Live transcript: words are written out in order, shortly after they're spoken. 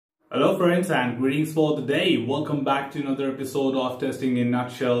Hello friends and greetings for the day. Welcome back to another episode of Testing in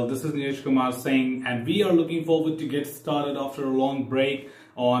Nutshell. This is Nilesh Kumar Singh and we are looking forward to get started after a long break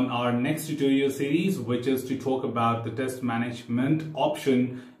on our next tutorial series, which is to talk about the test management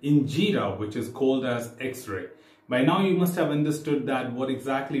option in Jira, which is called as Xray. By now you must have understood that what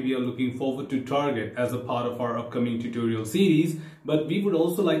exactly we are looking forward to target as a part of our upcoming tutorial series, but we would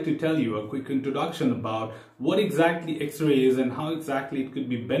also like to tell you a quick introduction about what exactly Xray is and how exactly it could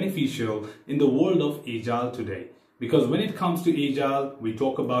be beneficial in the world of Agile today. Because when it comes to Agile, we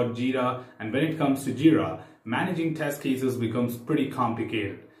talk about Jira, and when it comes to Jira, managing test cases becomes pretty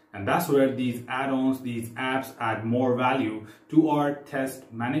complicated. And that's where these add-ons, these apps add more value to our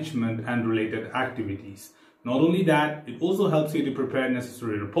test management and related activities. Not only that, it also helps you to prepare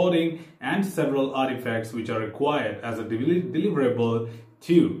necessary reporting and several artifacts which are required as a deliverable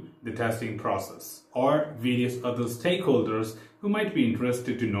to the testing process or various other stakeholders who might be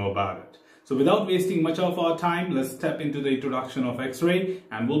interested to know about it. So without wasting much of our time, let's step into the introduction of Xray,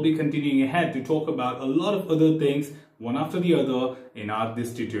 and we'll be continuing ahead to talk about a lot of other things one after the other in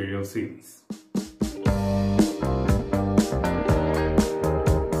this tutorial series.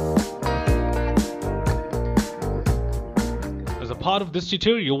 Part of this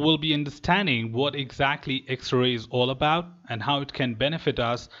tutorial will be understanding what exactly Xray is all about and how it can benefit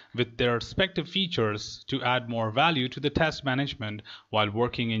us with their respective features to add more value to the test management while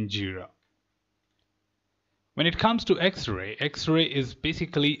working in Jira. When it comes to Xray is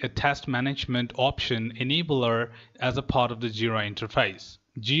basically a test management option enabler as a part of the Jira interface.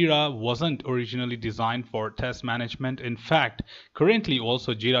 Jira wasn't originally designed for test management. In fact, currently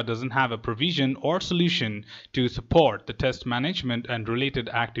also Jira doesn't have a provision or solution to support the test management and related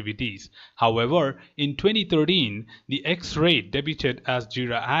activities. However, in 2013, the Xray debuted as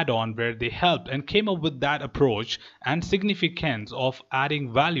Jira add-on, where they helped and came up with that approach and significance of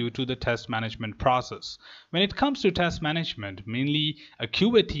adding value to the test management process. When it comes to test management, mainly a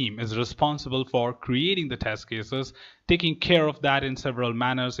QA team is responsible for creating the test cases, taking care of that in several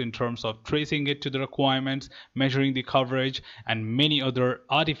manners in terms of tracing it to the requirements, measuring the coverage, and many other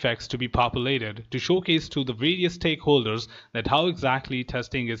artifacts to be populated to showcase to the various stakeholders that how exactly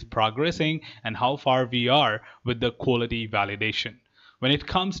testing is progressing and how far we are with the quality validation. When it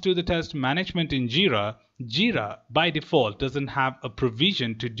comes to the test management in Jira, Jira by default doesn't have a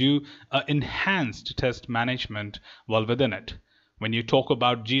provision to do enhanced test management well within it. When you talk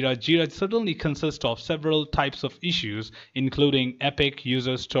about Jira, Jira certainly consists of several types of issues, including epic,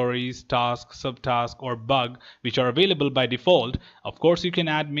 user stories, task, subtask, or bug, which are available by default. Of course, you can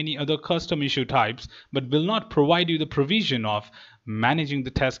add many other custom issue types, but will not provide you the provision of managing the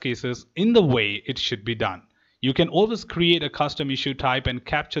test cases in the way it should be done. You can always create a custom issue type and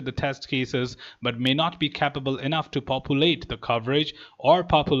capture the test cases, but may not be capable enough to populate the coverage or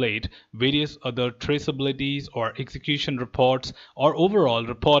populate various other traceabilities or execution reports or overall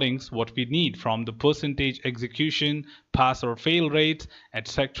reportings what we need from the percentage execution, pass or fail rates,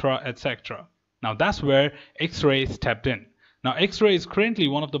 etc. etc. Now that's where Xray stepped in. Now Xray is currently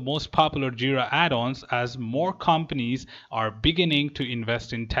one of the most popular Jira add-ons as more companies are beginning to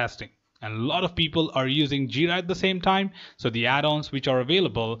invest in testing. And a lot of people are using Jira at the same time, so the add-ons which are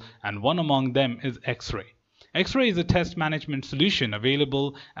available, and one among them is Xray. Xray is a test management solution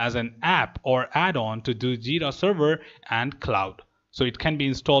available as an app or add-on to the Jira server and cloud. So it can be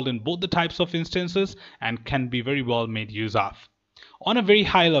installed in both the types of instances and can be very well made use of. On a very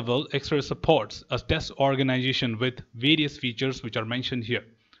high level, Xray supports a test organization with various features which are mentioned here.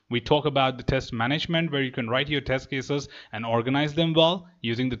 We talk about the test management, where you can write your test cases and organize them well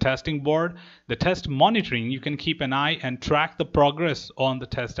using the testing board. The test monitoring, you can keep an eye and track the progress on the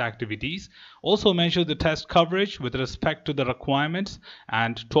test activities. Also measure the test coverage with respect to the requirements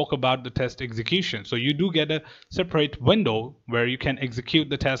and talk about the test execution. So you do get a separate window where you can execute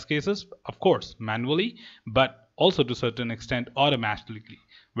the test cases, of course, manually, but also to a certain extent automatically,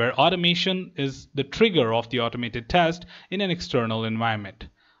 where automation is the trigger of the automated test in an external environment.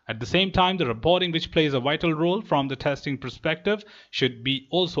 At the same time, the reporting, which plays a vital role from the testing perspective, should be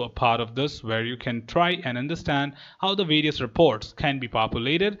also a part of this, where you can try and understand how the various reports can be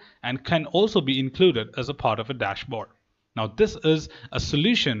populated and can also be included as a part of a dashboard. Now, this is a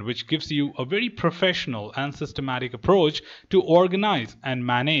solution which gives you a very professional and systematic approach to organize and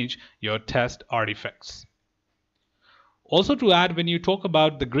manage your test artifacts. Also to add, when you talk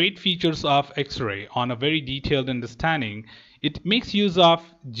about the great features of Xray on a very detailed understanding, it makes use of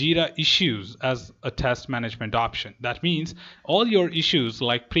Jira issues as a test management option. That means all your issues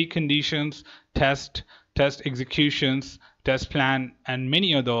like preconditions, test, test executions, test plan, and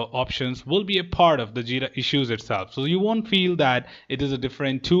many other options will be a part of the Jira issues itself. So you won't feel that it is a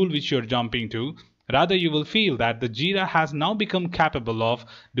different tool which you're jumping to. Rather, you will feel that the Jira has now become capable of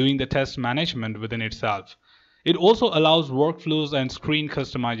doing the test management within itself. It also allows workflows and screen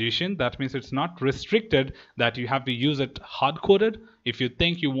customization. That means it's not restricted that you have to use it hard-coded. If you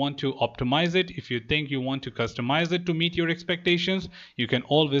think you want to optimize it, if you think you want to customize it to meet your expectations, you can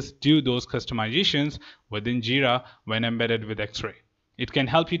always do those customizations within Jira when embedded with Xray. It can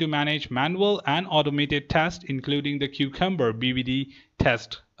help you to manage manual and automated tests, including the Cucumber BBD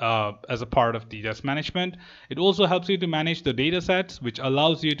test as a part of the test management. It also helps you to manage the data sets, which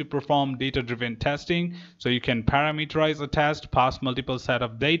allows you to perform data-driven testing. So you can parameterize a test, pass multiple set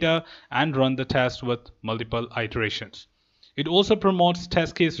of data, and run the test with multiple iterations. It also promotes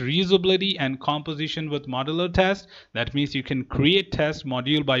test case reusability and composition with modular tests. That means you can create tests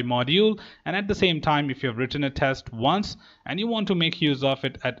module by module, and at the same time, if you have written a test once and you want to make use of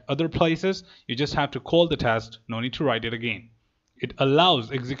it at other places, you just have to call the test, no need to write it again. It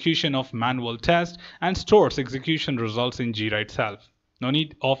allows execution of manual tests and stores execution results in Jira itself. No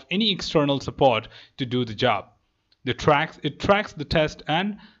need of any external support to do the job. It tracks the test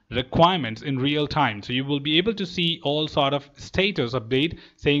and requirements in real time, so you will be able to see all sort of status update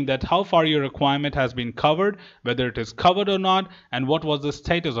saying that how far your requirement has been covered, whether it is covered or not, and what was the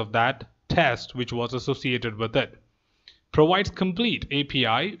status of that test which was associated with it. Provides complete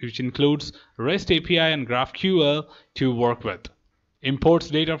API, which includes REST API and GraphQL to work with. Imports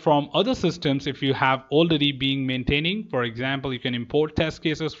data from other systems if you have already been maintaining. For example, you can import test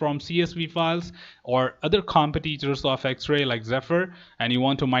cases from CSV files or other competitors of Xray like Zephyr, and you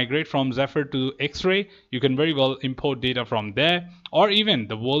want to migrate from Zephyr to Xray, you can very well import data from there, or even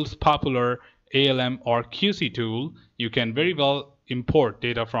the world's popular ALM or QC tool, you can very well import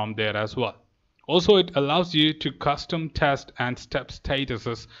data from there as well. Also, it allows you to custom test and step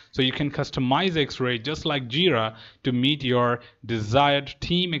statuses, so you can customize Xray just like Jira to meet your desired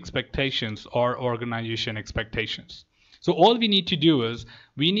team expectations or organization expectations. So all we need to do is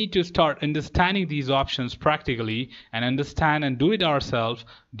we need to start understanding these options practically and understand and do it ourselves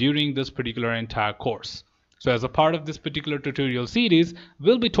during this particular entire course. So as a part of this particular tutorial series,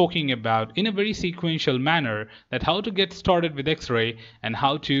 we'll be talking about in a very sequential manner that how to get started with Xray and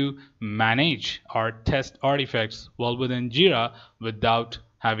how to manage our test artifacts well within Jira without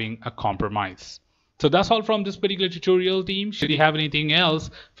having a compromise. So that's all from this particular tutorial, team. Should you have anything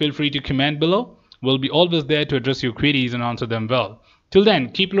else, feel free to comment below. We'll be always there to address your queries and answer them well. Till then,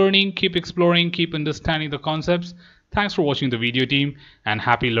 keep learning, keep exploring, keep understanding the concepts. Thanks for watching the video, team, and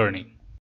happy learning.